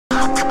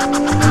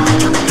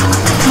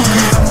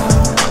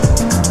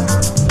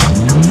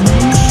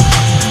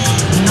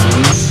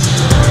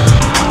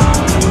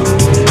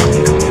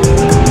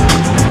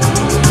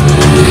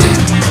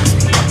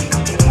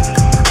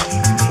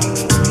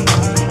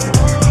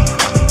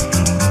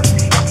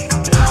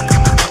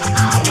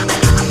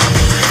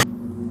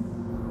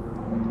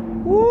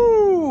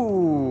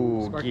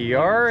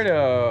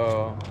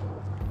Gallardo.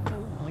 I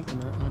don't like them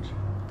that much.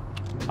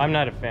 I'm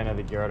not a fan of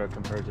the Gallardo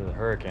compared to the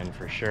Hurricane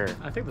for sure.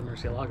 I think the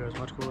Murcielago is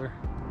much cooler.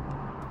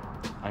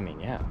 I mean,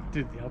 yeah.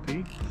 Dude, the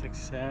LP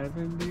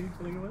 670,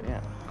 I think it was.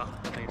 Yeah. Oh,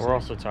 I think We're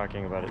also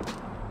talking about it.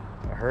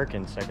 A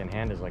Hurricane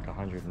secondhand is like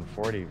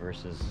 140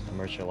 versus a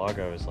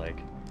Murcielago is like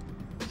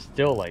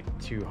still like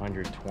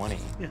 220.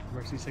 Yeah,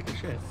 Mercy's sick as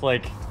shit. It's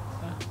like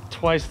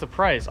twice the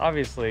price,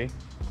 obviously.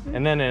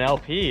 And then an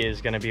LP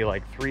is gonna be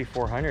like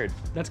 300-400.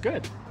 That's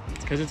good.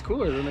 It's because it's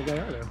cooler than the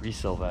Gallardo.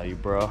 Resale value,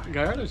 bro.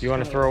 Gallardo's. You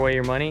want to throw away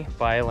your money?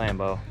 Buy a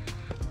Lambo.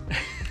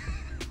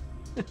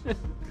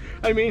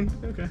 I mean,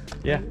 okay.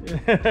 Yeah.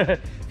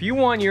 If you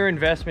want your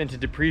investment to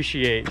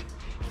depreciate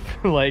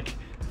like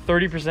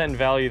 30% in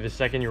value the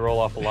second you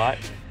roll off a lot,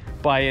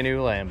 buy a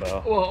new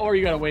Lambo. Well, or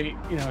you gotta wait,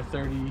 you know,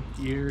 30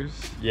 years.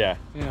 Yeah.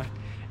 Yeah.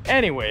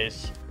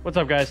 Anyways, what's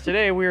up, guys?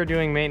 Today we are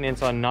doing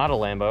maintenance on not a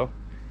Lambo.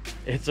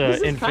 It's a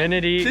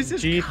Infiniti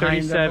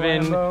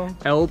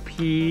G37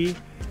 LP.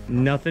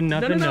 Nothing. No,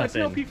 it's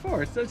an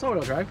LP4. It's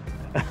all-wheel drive.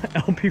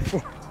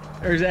 LP4.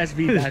 Or is it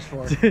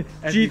SV-4?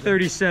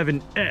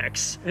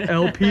 G37X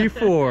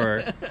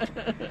LP4.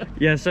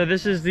 Yeah, so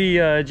this is the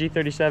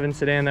G37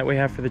 sedan that we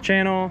have for the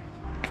channel.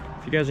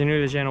 If you guys are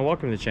new to the channel,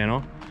 welcome to the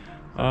channel.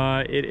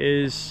 It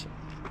is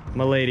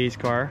my lady's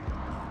car.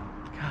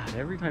 God,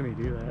 every time you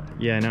do that.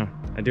 Yeah, I know.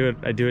 I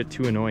do it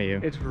to annoy you.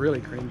 It's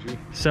really cringy.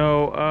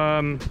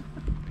 So,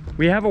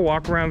 we have a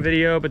walk around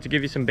video, but to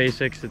give you some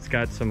basics, it's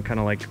got some kind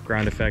of like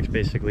ground effects,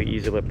 basically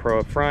Easy Lift Pro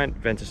up front,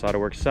 Ventus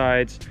AutoWorks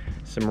sides,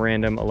 some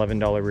random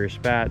 $11 rear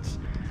spats,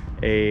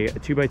 a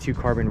 2x2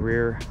 carbon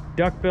rear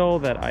duckbill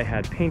that I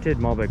had painted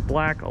Malbec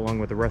black along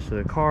with the rest of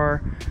the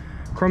car,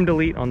 chrome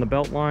delete on the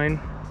belt line,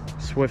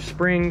 Swift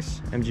springs,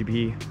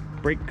 MGB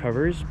brake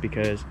covers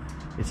because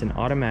it's an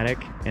automatic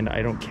and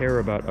I don't care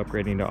about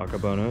upgrading to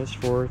Akabonos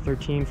for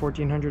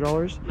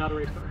 $1,400. Not a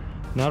race car.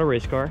 Not a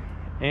race car.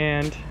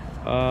 And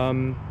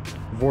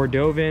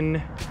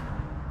Vordovan,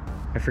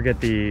 I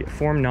forget the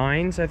Form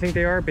 9s, I think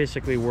they are,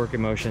 basically work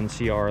emotion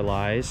CR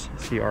lies,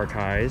 CR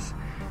Kais,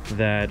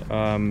 that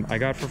I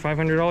got for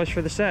 $500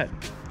 for the set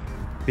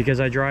because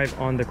I drive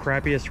on the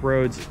crappiest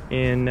roads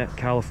in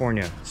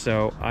California.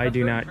 So I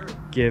do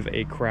not give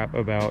a crap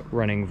about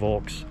running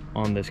Volks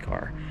on this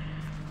car.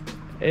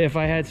 If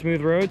I had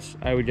smooth roads,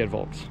 I would get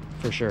Volks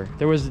for sure.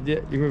 There was,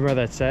 you remember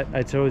that set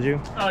I told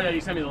you? Oh yeah, you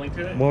sent me the link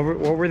to it.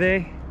 What were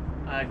they?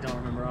 I don't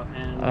remember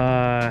offhand.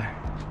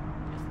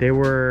 They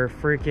were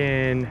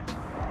freaking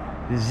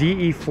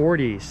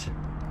ZE40s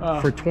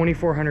for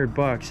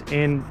 $2,400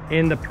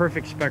 in the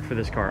perfect spec for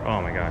this car.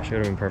 Oh my gosh, it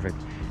would have been perfect.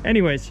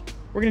 Anyways,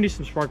 we're gonna do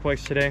some spark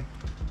plugs today.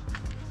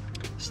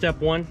 Step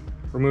 1,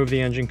 remove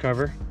the engine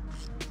cover.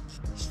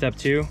 Step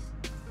 2,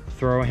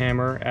 throw a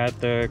hammer at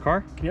the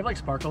car. Can you have like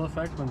sparkle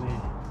effect when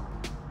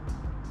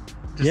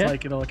they just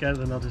like it'll look at it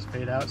and they'll just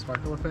fade out,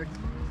 sparkle effect?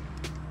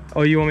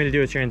 Oh, you want me to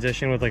do a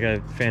transition with like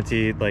a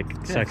fancy, like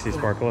sexy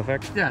sparkle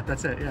effect? Yeah,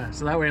 that's it, yeah.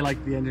 So that way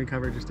like the engine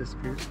cover just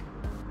disappears.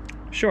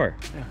 Sure.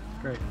 Yeah,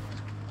 great.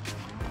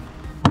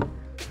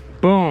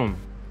 Boom.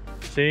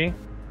 See?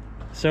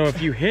 So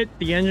if you hit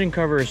the engine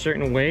cover a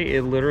certain way,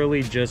 it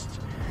literally just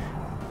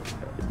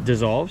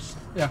dissolves.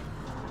 Yeah.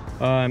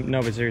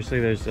 No, but seriously,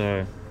 there's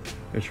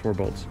 4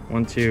 bolts.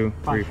 1, 2,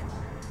 3,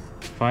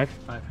 5?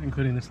 5,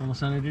 including this little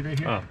center dude right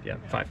here. Oh, yeah,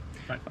 5.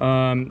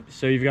 5.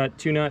 So you've got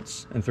 2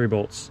 nuts and 3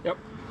 bolts. Yep.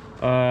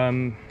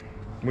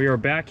 We are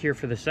back here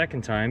for the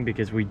second time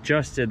because we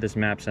just did this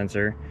map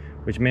sensor,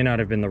 which may not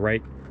have been the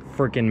right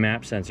freaking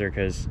map sensor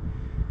because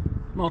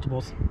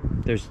multiples.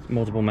 There's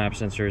multiple map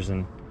sensors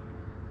and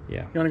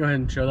yeah. You want to go ahead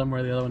and show them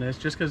where the other one is,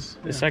 just because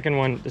the second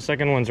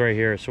one's right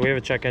here. So we have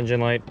a check engine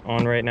light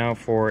on right now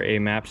for a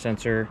map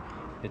sensor.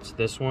 It's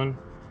this one.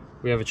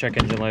 We have a check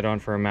engine light on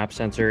for a map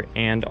sensor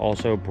and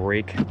also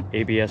brake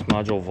ABS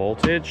module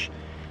voltage,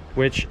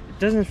 which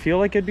doesn't feel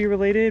like it'd be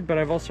related, but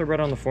I've also read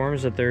on the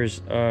forums that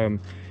there's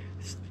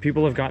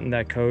people have gotten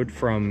that code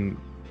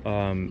from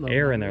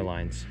air in their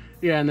lines.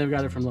 Yeah, and they've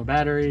got it from low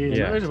battery. And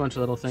there's a bunch of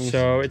little things.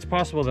 So it's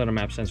possible that a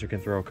map sensor can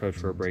throw a code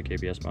for a brake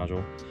ABS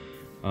module,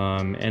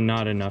 and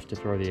not enough to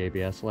throw the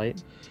ABS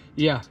light.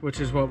 Yeah,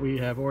 which is what we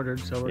have ordered.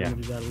 So we're going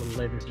to do that a little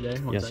later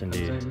today. Yes,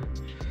 indeed.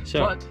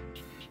 So, but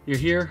you're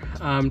here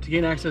to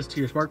gain access to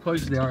your spark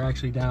plugs. They are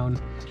actually down,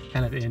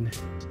 kind of in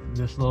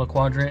this little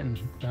quadrant,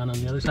 and down on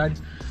the other side.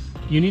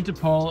 You need to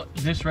pull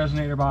this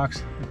resonator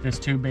box. This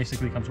tube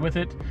basically comes with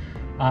it,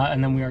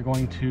 and then we are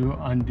going to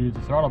undo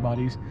the throttle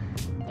bodies.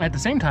 At the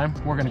same time,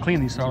 we're going to clean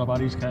these throttle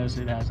bodies because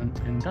it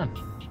hasn't been done.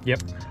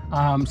 Yep.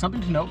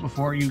 Something to note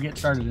before you get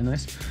started in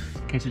this,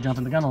 in case you're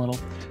jumping the gun a little,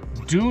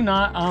 do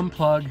not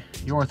unplug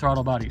your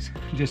throttle bodies.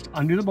 Just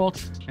undo the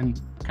bolts and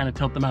kind kind of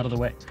tilt them out of the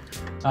way.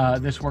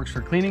 This works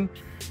for cleaning.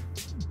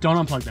 Don't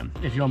unplug them.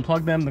 If you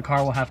unplug them, the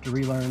car will have to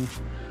relearn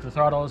the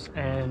throttles,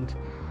 and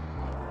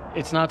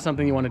it's not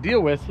something you want to deal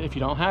with if you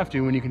don't have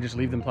to, when you can just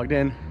leave them plugged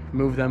in,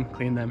 move them,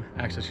 clean them,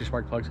 access your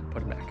spark plugs,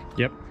 put them back.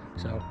 Yep.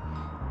 So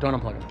don't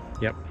unplug them.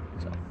 Yep.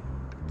 So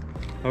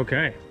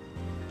okay,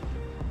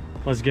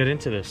 let's get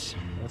into this.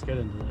 let's get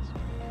into this.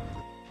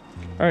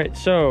 All right,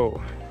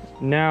 so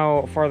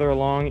now farther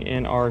along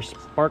in our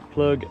spark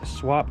plug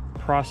swap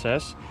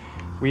process,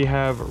 we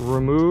have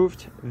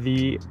removed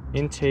the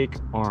intake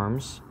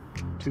arms.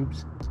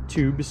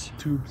 Tubes.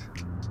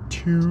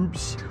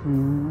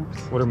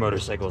 What are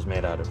motorcycles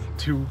made out of?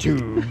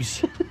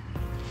 Tubes.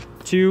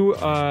 Two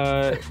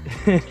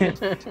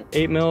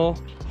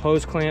 8mm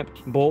hose clamp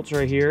bolts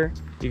right here.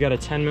 You got a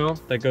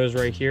 10mm that goes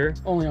right here.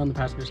 Only on the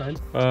passenger side.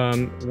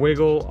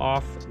 Wiggle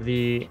off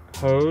the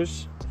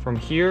hose from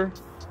here.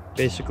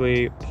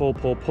 Basically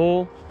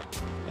pull.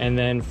 And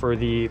then for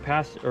the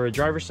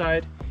driver's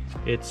side,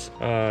 it's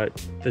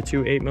the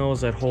two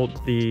 8mm that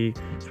hold the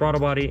throttle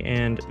body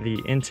and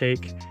the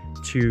intake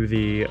to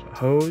the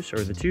hose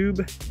or the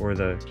tube or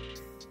the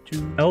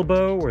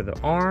elbow or the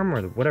arm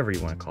or whatever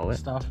you want to call it.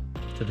 Stuff.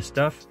 To the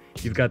stuff.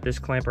 You've got this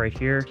clamp right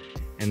here,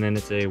 and then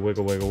it's a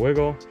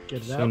wiggle.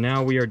 Get it so out.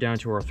 now we are down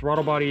to our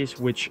throttle bodies,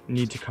 which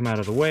need to come out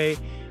of the way.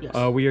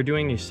 Yes. We are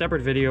doing a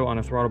separate video on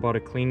a throttle body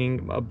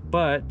cleaning,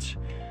 but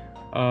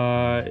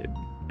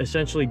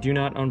essentially do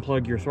not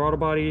unplug your throttle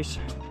bodies.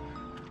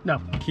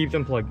 No. Keep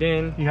them plugged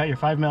in. You got your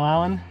 5mm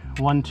Allen,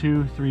 1,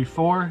 2, 3,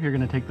 4. You're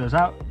gonna take those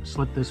out,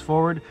 slip this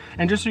forward.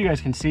 And just so you guys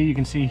can see,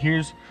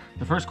 here's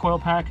the first coil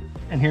pack,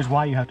 and here's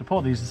why you have to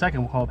pull these. The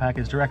second coil pack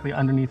is directly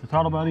underneath the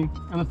throttle body.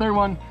 And the third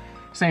one,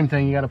 same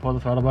thing, you gotta pull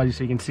the throttle body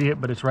so you can see it,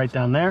 but it's right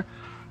down there.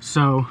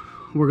 So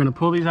we're gonna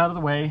pull these out of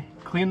the way,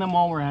 clean them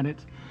while we're at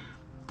it,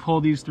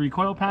 pull these 3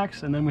 coil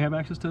packs, and then we have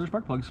access to the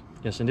spark plugs.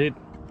 Yes, indeed.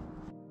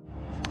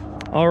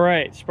 All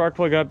right, spark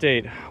plug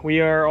update.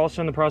 We are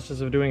also in the process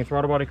of doing a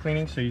throttle body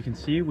cleaning. So you can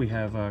see we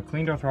have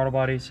cleaned our throttle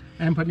bodies.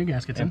 And putting your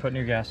gaskets in. And putting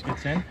your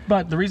gaskets in.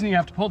 But the reason you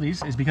have to pull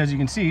these is because you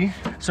can see,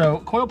 so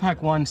coil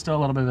pack 1, still a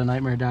little bit of a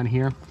nightmare down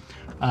here.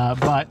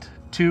 But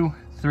 2,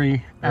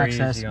 3,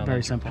 access,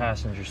 very simple.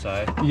 Passenger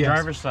side. Yes.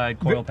 Driver's side,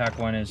 coil pack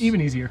 1 is even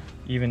easier.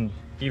 Even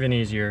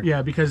easier.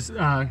 Yeah, because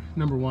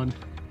number 1.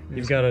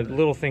 You've got a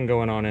little thing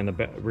going on in the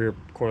rear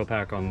coil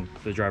pack on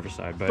the driver's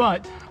side,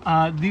 but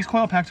these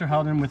coil packs are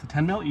held in with a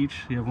 10mm each.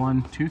 You have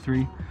 1, 2,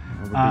 3. It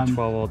would be 12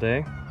 all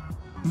day.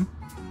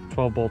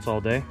 12 bolts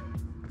all day.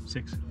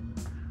 6.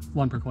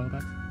 1 per coil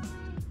pack.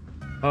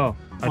 Oh,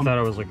 I thought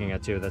I was looking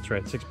at 2. That's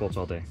right, 6 bolts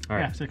all day. All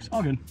right. Yeah, 6.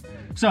 All good.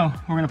 So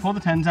we're gonna pull the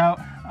 10s out.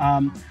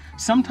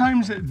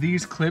 Sometimes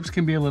these clips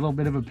can be a little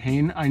bit of a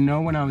pain. I know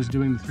when I was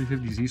doing the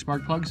 350Z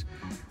spark plugs,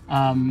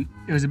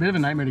 it was a bit of a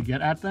nightmare to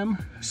get at them.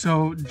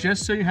 So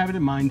just so you have it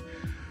in mind,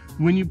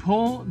 when you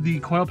pull the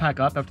coil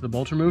pack up after the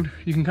bolt's removed,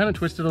 you can kind of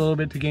twist it a little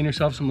bit to gain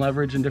yourself some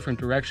leverage in different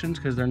directions,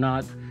 because they're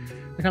kind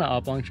of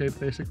oblong shaped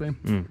basically.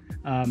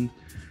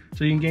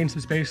 So you can gain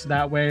some space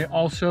that way.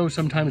 Also,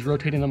 sometimes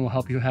rotating them will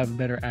help you have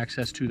better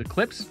access to the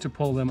clips to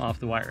pull them off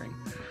the wiring.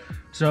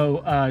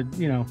 So,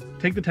 you know,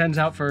 take the 10s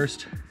out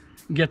first,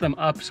 get them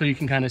up so you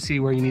can kind of see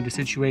where you need to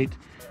situate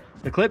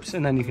the clips,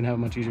 and then you can have a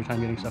much easier time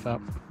getting stuff out.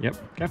 Yep.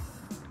 Okay.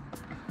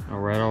 All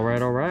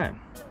right.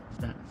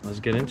 Let's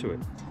get into it.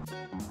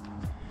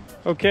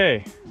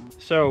 Okay,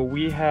 so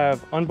we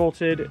have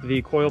unbolted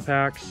the coil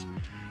packs.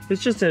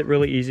 It's just a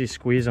really easy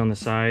squeeze on the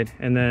side.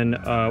 And then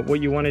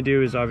what you want to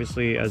do is,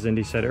 obviously, as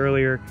Indy said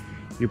earlier,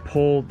 you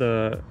pull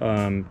the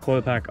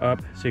coil pack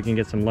up so you can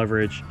get some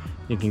leverage.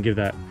 You can give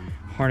that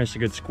harness a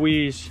good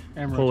squeeze,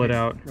 and pull it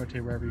out.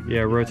 Rotate wherever you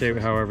Yeah, rotate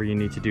however you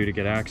need to do to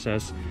get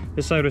access.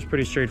 This side was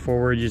pretty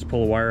straightforward. You just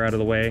pull a wire out of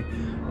the way.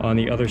 On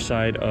the other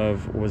side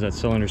of, what was that,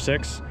 cylinder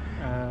 6?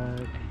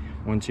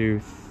 1,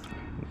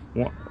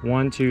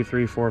 2,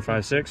 3, 4,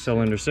 5, 6,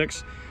 cylinder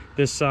 6.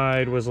 This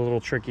side was a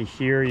little tricky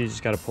here. You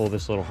just got to pull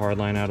this little hard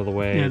line out of the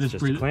way. Yeah, it's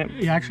just a clamp.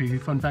 Yeah, actually,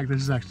 fun fact,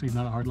 this is actually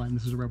not a hard line.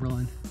 This is a rubber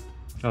line.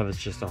 Oh,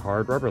 that's just a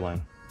hard rubber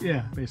line.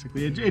 Yeah,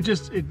 basically. It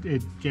gets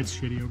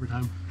shitty over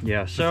time.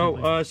 Yeah,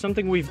 so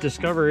something we've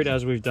discovered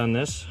as we've done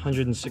this,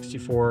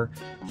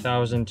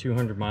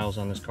 164,200 miles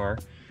on this car.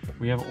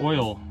 We have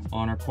oil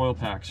on our coil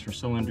packs for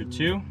cylinder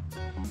 2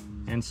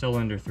 and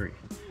cylinder 3.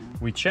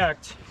 We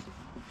checked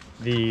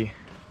the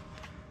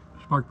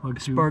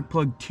spark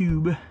plug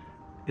tube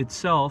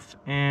itself,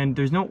 and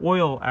there's no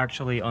oil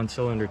actually on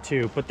cylinder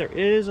 2, but there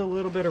is a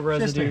little bit of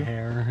residue. Just a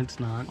hair, it's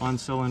not. On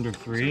cylinder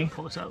 3.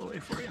 Pull this out of the way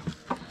for you.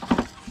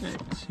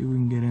 Let's see if we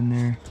can get in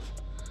there.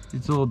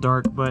 It's a little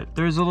dark, but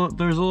there's a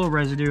little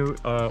residue,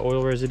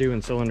 oil residue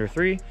in cylinder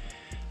 3.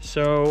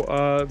 So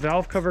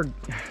valve covers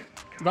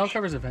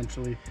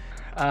eventually.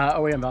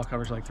 OEM valve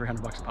covers like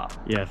 $300 a pop.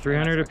 Yeah,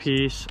 300 a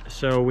piece.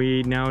 So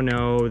we now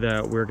know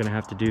that we're gonna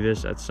have to do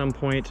this at some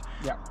point.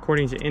 Yeah.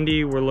 According to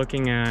Indy, we're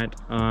looking at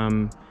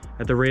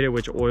the rate at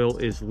which oil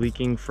is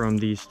leaking from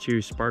these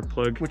 2 spark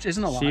plug which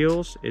isn't a lot.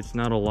 Seals. It's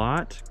not a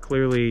lot.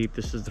 Clearly,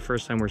 this is the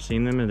first time we're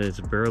seeing them, and there's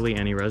barely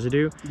any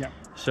residue. Yeah.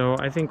 So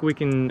I think we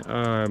can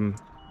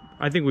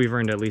I think we've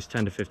earned at least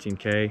 10 to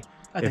 15K.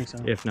 I think so.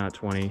 If not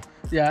 20.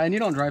 Yeah, and you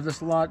don't drive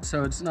this a lot,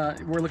 so it's not,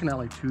 we're looking at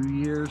like 2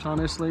 years,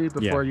 honestly,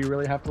 before you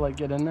really have to like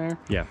get in there.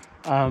 Yeah.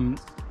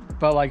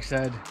 But like I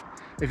said,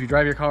 if you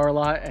drive your car a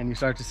lot and you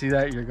start to see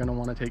that, you're gonna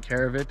want to take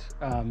care of it.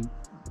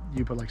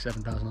 You put like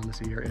 7,000 on this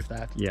a year, if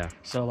that. Yeah.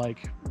 So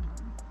like,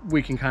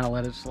 we can kind of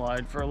let it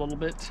slide for a little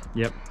bit.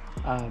 Yep.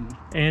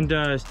 And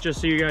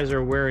just so you guys are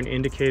aware, an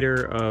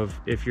indicator of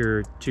if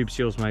your tube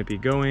seals might be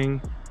going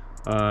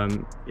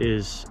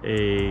is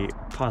a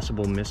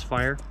possible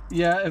misfire.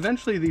 Yeah,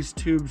 eventually these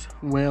tubes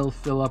will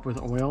fill up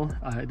with oil.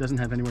 It doesn't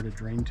have anywhere to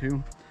drain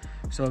to.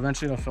 So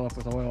eventually it'll fill up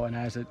with oil, and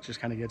as it just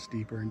kind of gets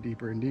deeper and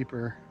deeper and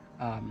deeper,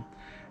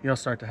 you'll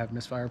start to have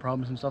misfire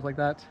problems and stuff like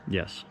that.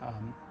 Yes.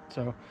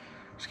 So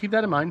just keep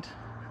that in mind.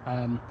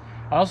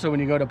 Also, when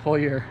you go to pull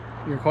your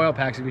coil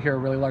packs, if you hear a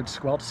really large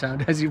squelch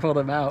sound as you pull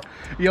them out,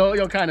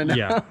 you'll kind of know.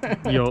 Yeah,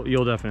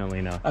 you'll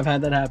definitely know. I've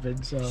had that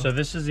happen. So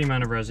this is the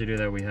amount of residue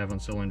that we have on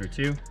cylinder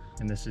 2,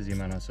 and this is the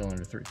amount on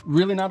cylinder 3.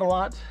 Really not a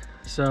lot,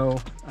 so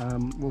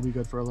we'll be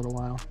good for a little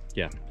while.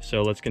 Yeah,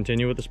 so let's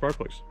continue with the spark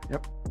plugs.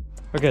 Yep.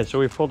 Okay, so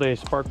we pulled a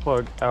spark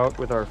plug out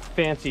with our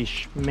fancy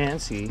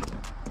schmancy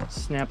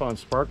snap-on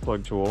spark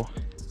plug tool.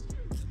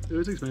 It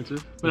was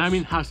expensive, but I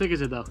mean, how sick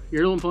is it though?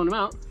 You're the one pulling them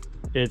out.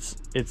 It's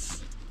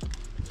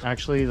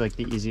actually like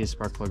the easiest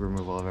spark plug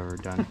removal I've ever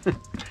done.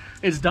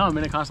 It's dumb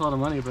and it costs a lot of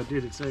money, but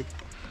dude, it's sick.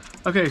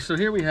 Okay, so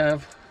here we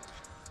have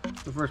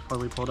the first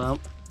plug we pulled out.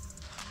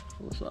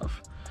 Pull this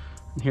off.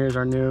 And here's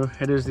our new,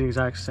 it is the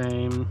exact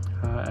same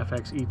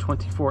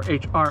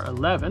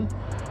FXE24HR11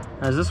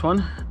 as this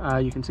one.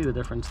 You can see the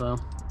difference though.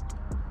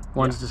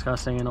 One's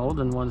disgusting and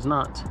old and one's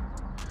not.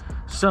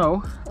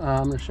 So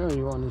I'm gonna show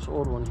you on this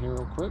old one here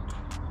real quick.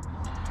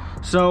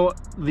 So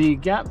the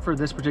gap for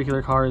this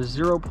particular car is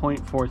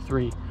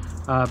 0.43.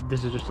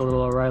 This is just a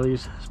little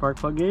O'Reilly's spark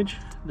plug gauge.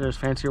 There's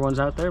fancier ones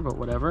out there, but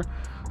whatever.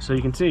 So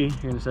you can see,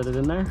 you're gonna set it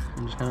in there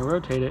and just kind of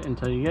rotate it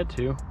until you get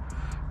to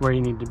where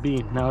you need to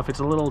be. Now, if it's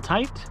a little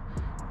tight,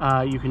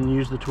 you can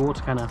use the tool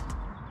to kind of,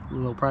 a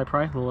little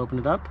pry, we'll open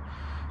it up.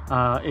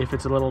 If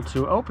it's a little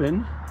too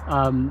open,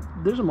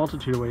 there's a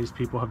multitude of ways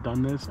people have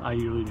done this. I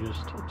usually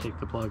just take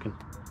the plug and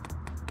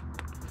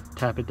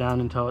tap it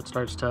down until it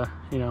starts to,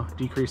 you know,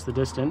 decrease the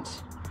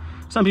distance.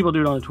 Some people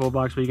do it on the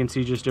toolbox, but you can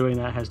see just doing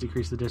that has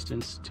decreased the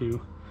distance to,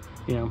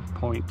 you know,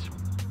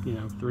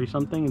 0.3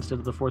 something instead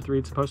of the 4.3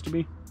 it's supposed to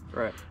be.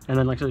 Right. And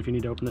then, like I said, if you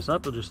need to open this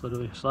up, you'll just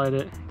literally slide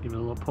it, give it a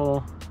little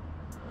pull,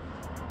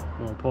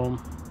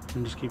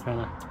 and just keep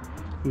kind of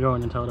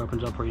going until it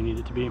opens up where you need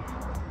it to be.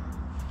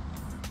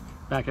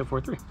 Back at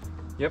 4.3.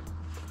 Yep.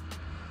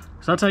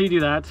 So that's how you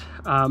do that.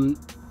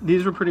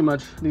 These were pretty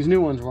much, these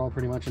new ones were all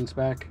pretty much in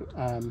spec.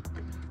 I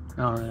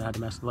don't really have to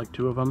mess with like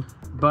 2 of them,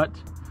 but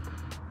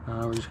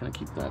we're just gonna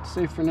keep that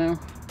safe for now.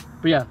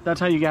 But yeah, that's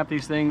how you gap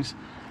these things.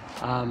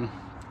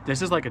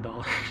 This is like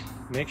 $1.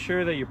 Make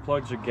sure that your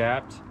plugs are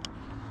gapped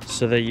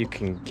so that you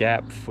can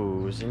gap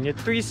foos in your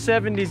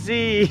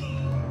 370Z.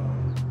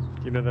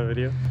 You know that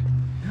video?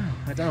 No,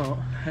 I don't.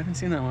 I haven't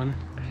seen that one.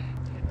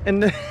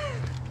 And the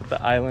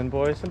Island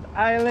Boys and the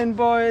Island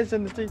Boys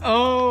and the...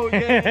 Oh,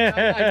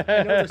 yeah.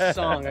 I know the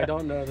song. I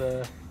don't know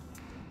the...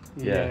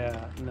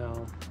 Yeah,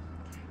 no.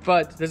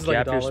 But this is like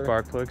 $1. Gap your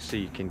spark plugs so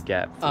you can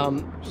gap.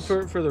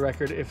 For the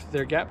record, if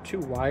they're gapped too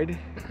wide,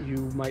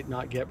 you might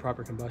not get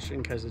proper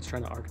combustion because it's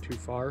trying to arc too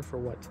far for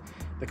what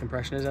the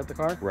compression is at the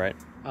car. Right.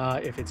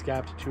 If it's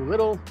gapped too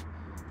little,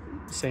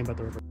 same but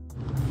the reverse.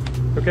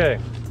 Okay.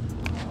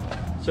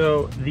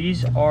 So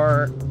these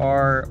are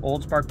our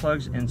old spark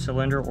plugs in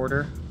cylinder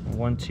order.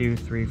 1, 2,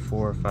 3,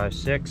 4, 5,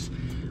 6.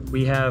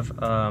 We have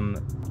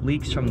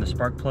leaks from the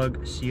spark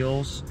plug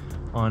seals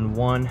on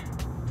 1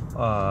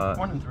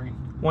 and 3.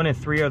 1 and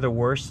 3 are the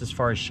worst as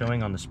far as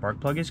showing on the spark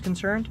plug is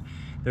concerned.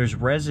 There's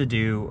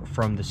residue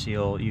from the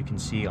seal you can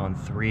see on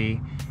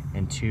 3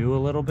 and 2 a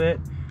little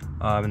bit,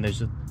 and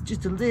there's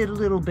just a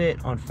little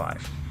bit on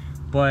 5.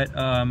 But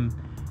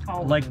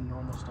like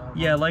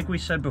we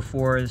said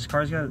before, this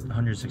car's got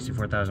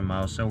 164,000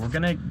 miles, so we're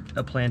gonna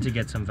plan to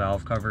get some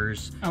valve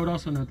covers. I would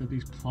also note that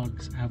these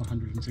plugs have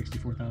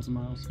 164,000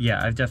 miles.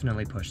 Yeah, I've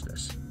definitely pushed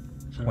this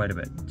quite a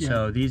bit. Yeah.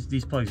 So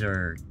these plugs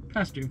are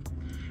past due.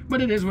 But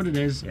it is what it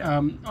is.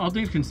 Yeah. All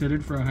things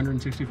considered, for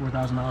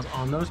 164,000 miles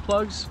on those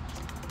plugs,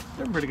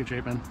 they're in pretty good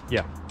shape, man.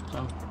 Yeah.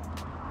 So.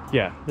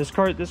 Yeah, this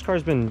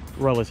car's been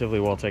relatively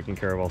well taken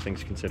care of, all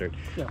things considered.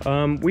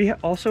 Yeah. We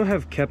also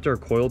have kept our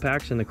coil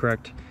packs in the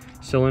correct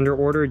cylinder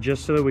order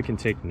just so that we can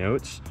take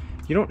notes.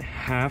 You don't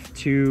have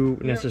to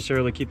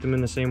necessarily keep them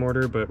in the same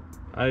order, but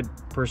I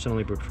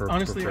personally prefer.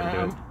 Honestly,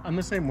 I'm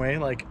the same way.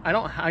 Like I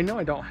know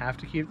I don't have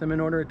to keep them in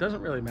order. It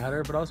doesn't really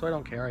matter, but also I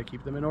don't care. I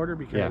keep them in order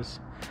because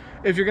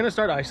if you're gonna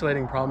start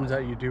isolating problems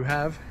that you do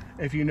have,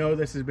 if you know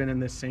this has been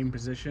in this same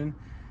position,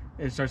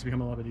 it starts to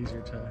become a little bit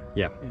easier to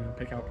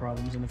pick out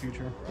problems in the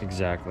future.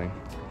 Exactly.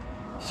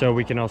 So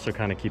we can also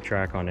kind of keep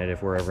track on it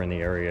if we're ever in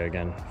the area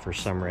again for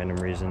some random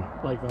reason.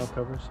 Like valve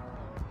covers.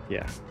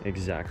 Yeah,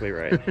 exactly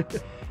right.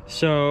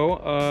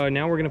 So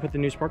now we're gonna put the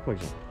new spark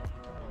plugs in.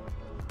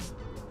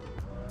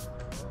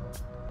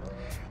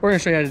 we're gonna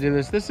show you how to do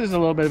this. This is a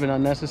little bit of an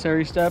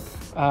unnecessary step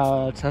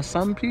to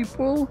some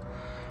people.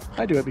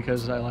 I do it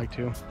because I like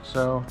to.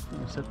 So I'm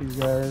gonna set these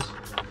guys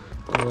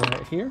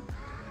right here,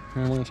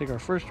 and we're gonna take our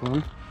first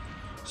one.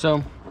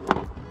 So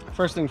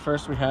first thing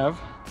first, we have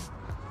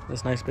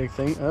this nice big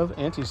thing of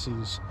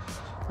anti-seize,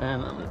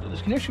 and I'm gonna do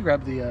this. Can you actually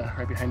grab the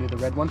right behind you, the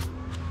red one?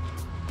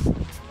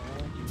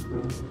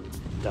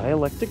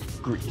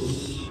 Dielectric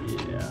grease.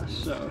 Yeah.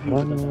 So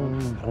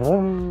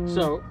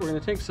we're gonna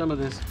take some of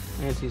this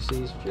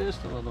anti-seize,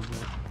 just a little bit,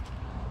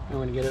 and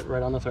we're gonna get it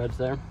right on the threads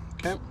there.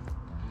 Okay.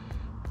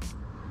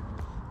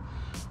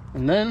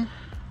 And then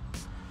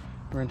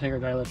we're gonna take our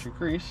dielectric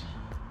grease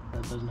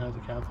that doesn't have the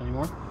cap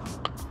anymore,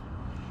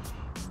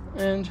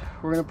 and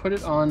we're gonna put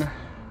it on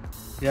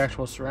the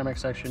actual ceramic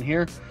section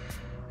here.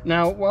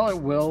 Now, while it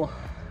will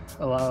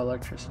allow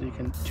electricity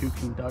to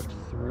conduct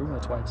through,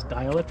 that's why it's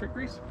dielectric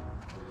grease,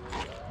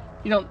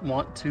 you don't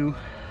want to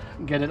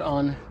get it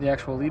on the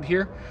actual lead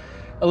here.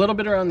 A little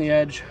bit around the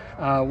edge.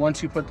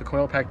 Once you put the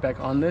coil pack back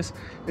on this,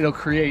 it'll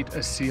create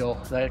a seal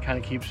that kind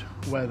of keeps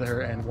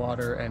weather and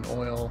water and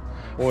oil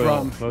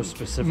from, most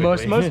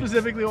specifically, most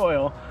specifically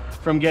oil,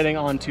 from getting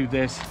onto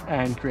this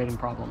and creating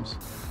problems.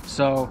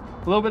 So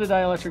a little bit of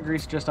dielectric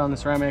grease just on the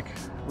ceramic,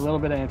 a little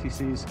bit of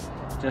anti-seize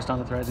just on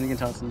the threads, and you can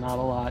tell it's not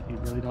a lot. You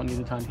really don't need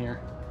a ton here,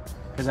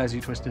 because as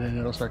you twist it in,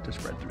 it'll start to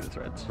spread through the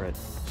threads. Right.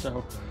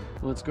 So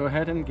let's go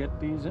ahead and get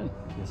these in.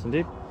 Yes,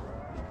 indeed.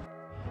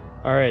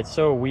 All right,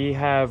 so we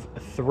have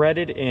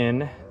threaded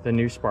in the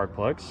new spark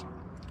plugs.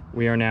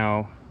 We are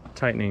now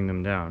tightening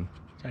them down.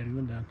 Tightening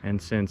them down.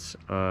 And since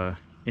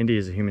Indy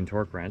is a human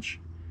torque wrench,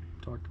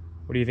 Torque.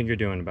 what do you think you're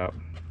doing? About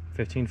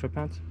 15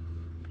 foot-pounds?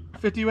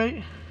 50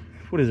 weight?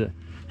 What is it?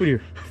 What are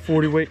you,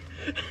 40 weight?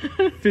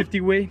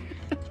 50 weight?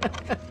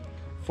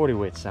 40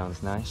 weight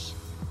sounds nice.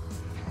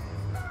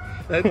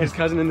 That's his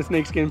cousin in the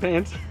snakeskin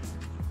pants.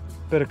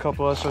 Bet a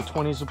couple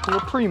SO20s will pull a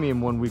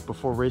premium 1 week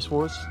before race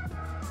wars.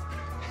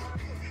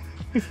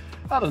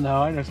 I don't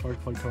know. I know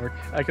spark plug torque.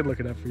 I could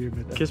look it up for you,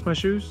 but Kiss my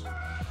shoes?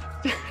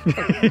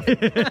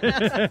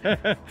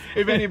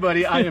 if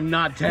anybody, I am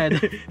not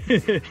Ted.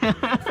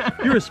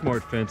 You're a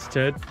smart fence,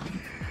 Ted.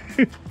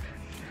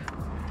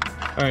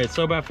 All right,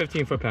 so about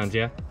 15 foot-pounds,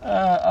 yeah?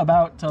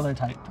 About till they're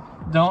tight.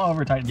 Don't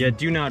over tighten. Yeah,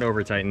 do not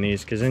over tighten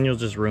these, because then you'll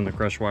just ruin the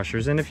crush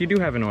washers. And if you do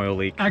have an oil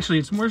leak, actually,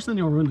 it's worse than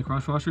you'll ruin the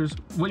crush washers.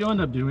 What you'll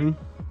end up doing,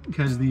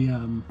 because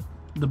the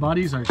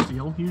bodies are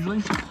steel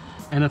usually,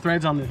 and the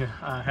threads on the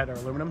head are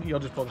aluminum, you'll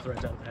just pull the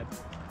threads out of the head.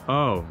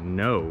 oh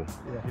no.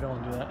 Yeah, you don't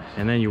want to do that.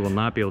 And then you will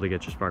not be able to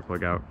get your spark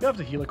plug out. You have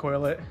to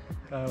helicoil it,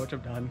 which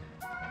I've done.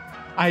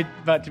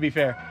 But to be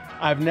fair,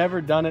 I've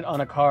never done it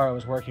on a car I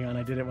was working on.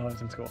 I did it while I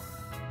was in school.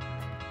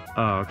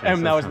 Oh, okay. And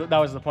so that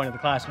was the point of the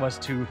class, was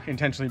to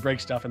intentionally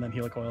break stuff and then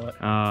helicoil it.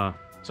 not...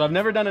 So I've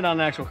never done it on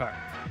an actual car.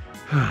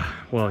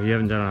 well, you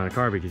haven't done it on a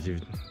car because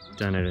you've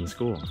done it in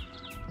school.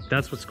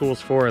 That's what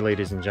school's for,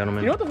 ladies and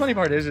gentlemen. You know what the funny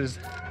part is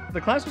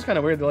the class was kind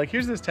of weird. They're like,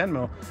 here's this 10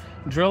 mil,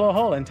 drill a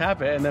hole and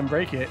tap it and then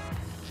break it.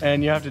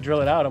 And you have to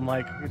drill it out. I'm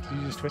like,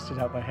 you just twist it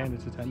out by hand,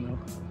 it's a 10 mil.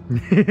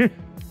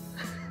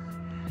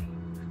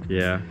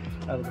 Yeah.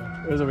 I don't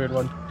know, it was a weird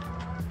one.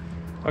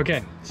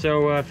 Okay,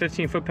 so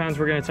 15 foot-pounds,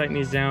 we're gonna tighten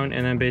these down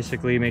and then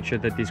basically make sure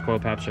that these coil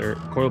packs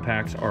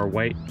are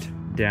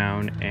wiped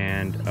down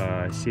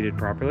and seated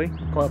properly.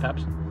 Coil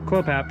paps.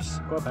 Coil paps.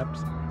 Coil paps.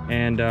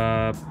 And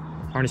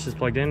harnesses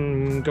plugged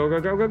in. Go, go,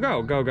 go, go,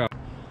 go, go, go.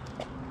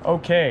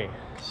 Okay,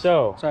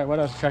 so. Sorry, what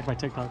else? Check my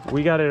TikTok.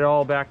 We got it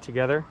all back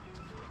together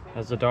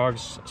as the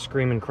dogs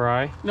scream and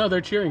cry. No,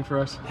 they're cheering for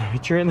us. They're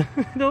cheering.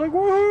 They're like,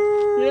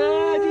 woohoo!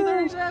 Yeah,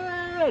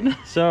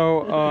 G37!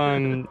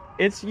 So,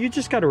 you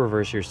just got to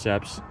reverse your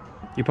steps.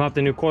 You pop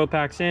the new coil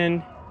packs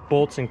in,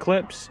 bolts and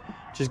clips,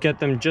 just get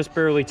them just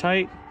barely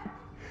tight.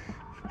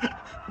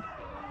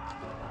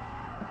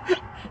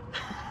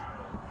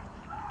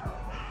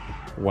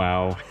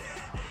 Wow.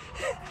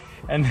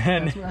 And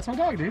then that's my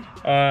dog, dude.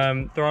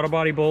 Throttle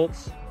body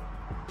bolts,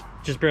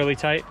 just barely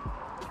tight,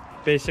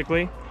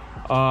 basically.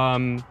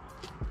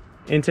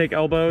 Intake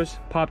elbows,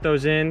 pop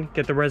those in,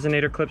 get the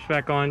resonator clips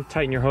back on,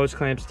 tighten your hose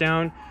clamps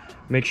down,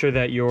 make sure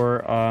that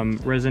your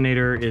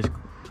resonator is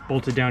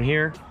bolted down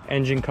here,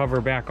 engine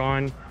cover back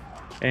on,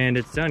 and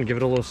it's done. Give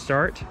it a little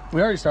start.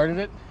 We already started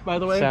it, by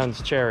the way.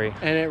 Sounds cherry.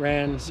 And it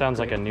ran. Sounds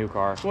great. Like a new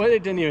car. Well,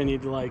 it didn't even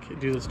need to like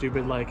do the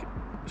stupid like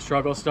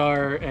struggle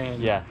start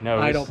and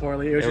idle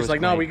poorly. It was just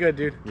like, no, we good,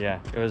 dude. Yeah,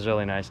 it was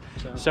really nice.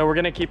 So we're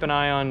gonna keep an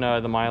eye on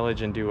the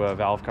mileage and do a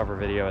valve cover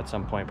video at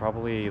some point,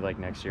 probably like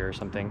next year or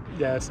something.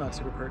 Yeah, it's not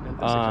super pertinent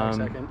this exact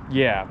second.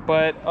 Yeah,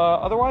 but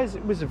otherwise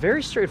it was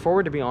very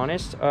straightforward, to be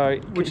honest.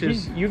 Which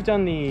is you've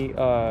done the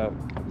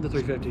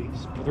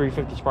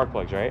 350 spark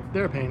plugs, right?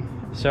 They're a pain.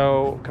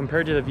 So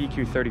compared to the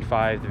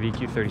VQ35, the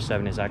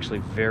VQ37 is actually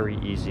very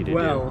easy to do.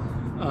 Well,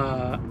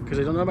 because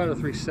I don't know about a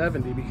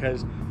 370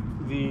 because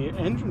the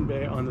engine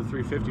bay on the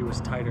 350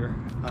 was tighter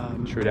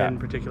in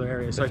particular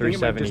areas. So I think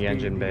it might just be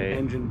engine the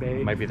engine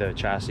bay might be the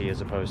chassis as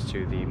opposed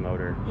to the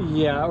motor.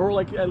 Yeah, or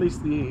like at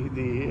least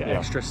the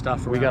extra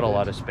stuff. We got a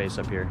lot of space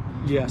up here.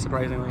 Yeah,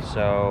 surprisingly.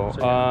 So,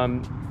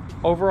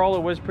 Overall,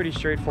 it was pretty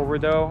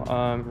straightforward though.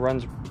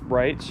 Runs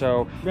right.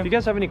 So if you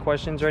guys have any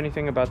questions or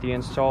anything about the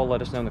install,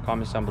 let us know in the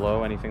comments down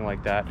below, anything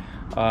like that.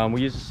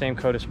 We use the same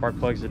code as spark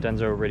plugs, the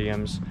Denso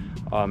Iridiums,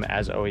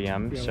 as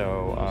OEM. Yeah,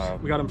 so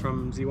we got them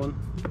from Z1.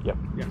 Yep,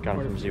 Yeah, got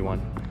them from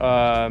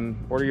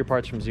Z1. Order your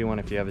parts from Z1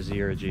 if you have a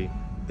Z or a G.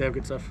 They have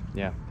good stuff.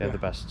 Yeah, they have the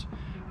best,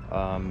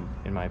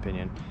 in my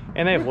opinion.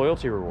 And they have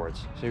loyalty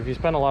rewards. So if you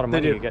spend a lot of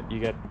money, you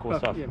get cool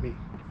stuff. Yeah, me.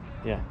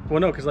 Yeah. Well,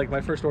 no, because like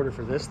my first order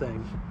for this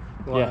thing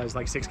was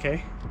like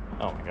 6K.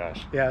 Oh my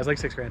gosh. Yeah, it was like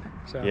 $6 grand.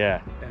 So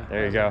yeah,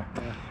 there you go.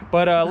 Yeah.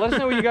 But let us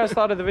know what you guys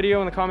thought of the video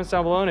in the comments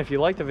down below. And if you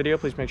liked the video,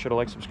 please make sure to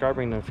like, subscribe,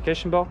 ring the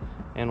notification bell,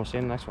 and we'll see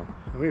you in the next one.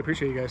 We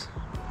appreciate you guys.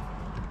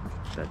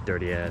 That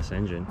dirty ass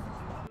engine.